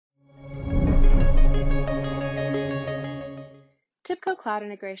TIBCO Cloud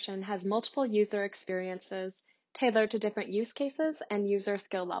Integration has multiple user experiences tailored to different use cases and user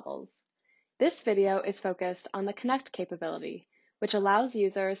skill levels. This video is focused on the Connect capability, which allows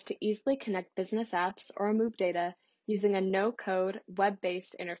users to easily connect business apps or move data using a no-code,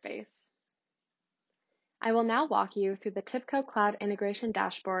 web-based interface. I will now walk you through the TIBCO Cloud Integration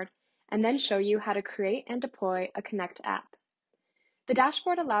dashboard and then show you how to create and deploy a Connect app. The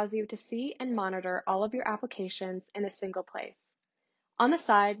dashboard allows you to see and monitor all of your applications in a single place. On the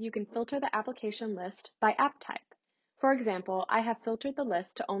side, you can filter the application list by app type. For example, I have filtered the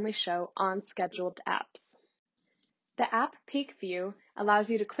list to only show on-scheduled apps. The App Peek view allows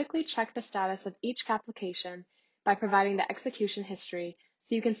you to quickly check the status of each application by providing the execution history,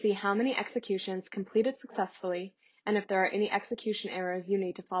 so you can see how many executions completed successfully and if there are any execution errors you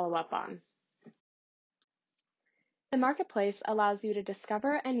need to follow up on. The Marketplace allows you to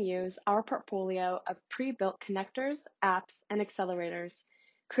discover and use our portfolio of pre-built connectors, apps, and accelerators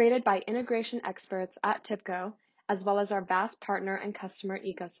created by integration experts at TIBCO, as well as our vast partner and customer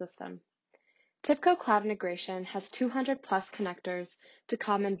ecosystem. TIBCO Cloud Integration has 200 plus connectors to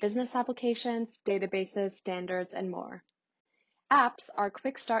common business applications, databases, standards, and more. Apps are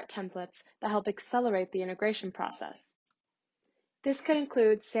quick start templates that help accelerate the integration process. This could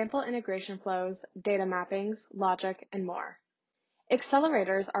include sample integration flows, data mappings, logic, and more.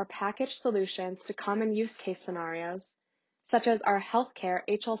 Accelerators are packaged solutions to common use case scenarios, such as our Healthcare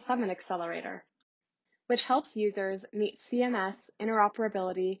HL7 accelerator, which helps users meet CMS,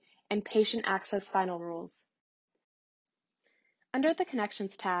 interoperability, and patient access final rules. Under the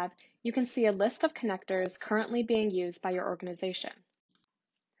Connections tab, you can see a list of connectors currently being used by your organization.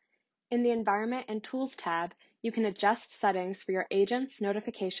 In the Environment and Tools tab, you can adjust settings for your agents,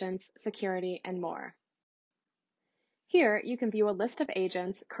 notifications, security, and more. Here, you can view a list of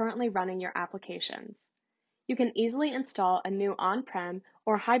agents currently running your applications. You can easily install a new on-prem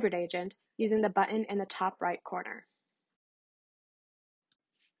or hybrid agent using the button in the top right corner.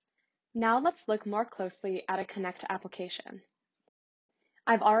 Now let's look more closely at a Connect application.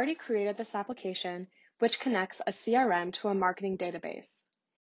 I've already created this application, which connects a CRM to a marketing database.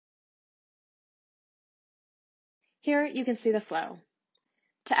 Here you can see the flow.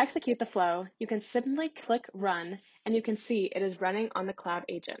 To execute the flow, you can simply click Run, and you can see it is running on the Cloud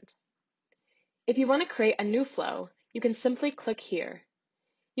Agent. If you want to create a new flow, you can simply click here.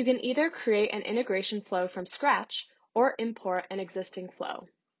 You can either create an integration flow from scratch or import an existing flow.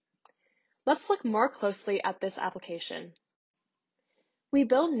 Let's look more closely at this application. We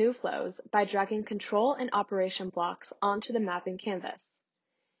build new flows by dragging control and operation blocks onto the mapping canvas.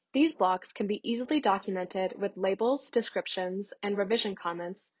 These blocks can be easily documented with labels, descriptions, and revision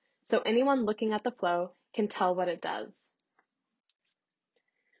comments, so anyone looking at the flow can tell what it does.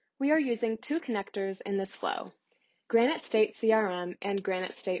 We are using two connectors in this flow, Granite State CRM and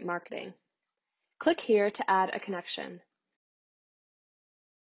Granite State Marketing. Click here to add a connection.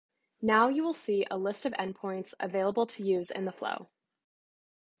 Now you will see a list of endpoints available to use in the flow.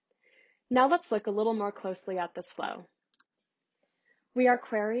 Now let's look a little more closely at this flow. We are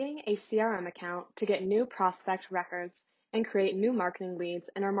querying a CRM account to get new prospect records and create new marketing leads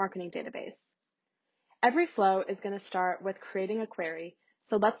in our marketing database. Every flow is going to start with creating a query,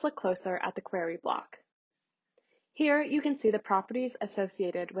 so let's look closer at the query block. Here you can see the properties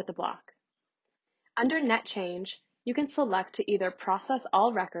associated with the block. Under Net Change, you can select to either process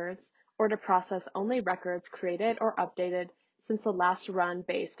all records or to process only records created or updated since the last run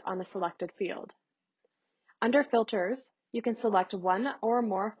based on a selected field. Under Filters, you can select one or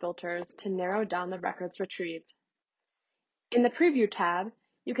more filters to narrow down the records retrieved. In the Preview tab,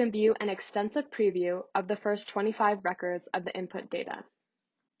 you can view an extensive preview of the first 25 records of the input data.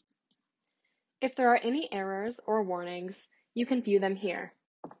 If there are any errors or warnings, you can view them here.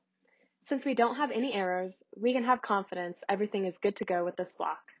 Since we don't have any errors, we can have confidence everything is good to go with this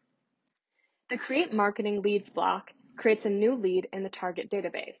block. The Create Marketing Leads block creates a new lead in the target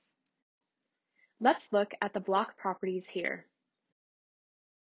database. Let's look at the block properties here.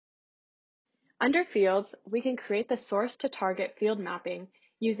 Under Fields, we can create the source to target field mapping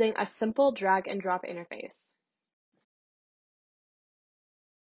using a simple drag and drop interface.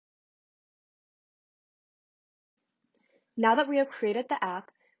 Now that we have created the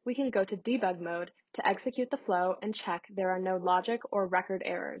app, we can go to debug mode to execute the flow and check there are no logic or record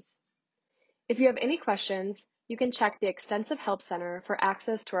errors. If you have any questions, you can check the Extensive Help Center for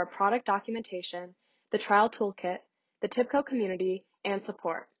access to our product documentation, the trial toolkit, the TIBCO community, and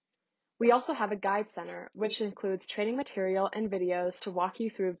support. We also have a Guide Center, which includes training material and videos to walk you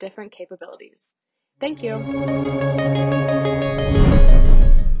through different capabilities. Thank you.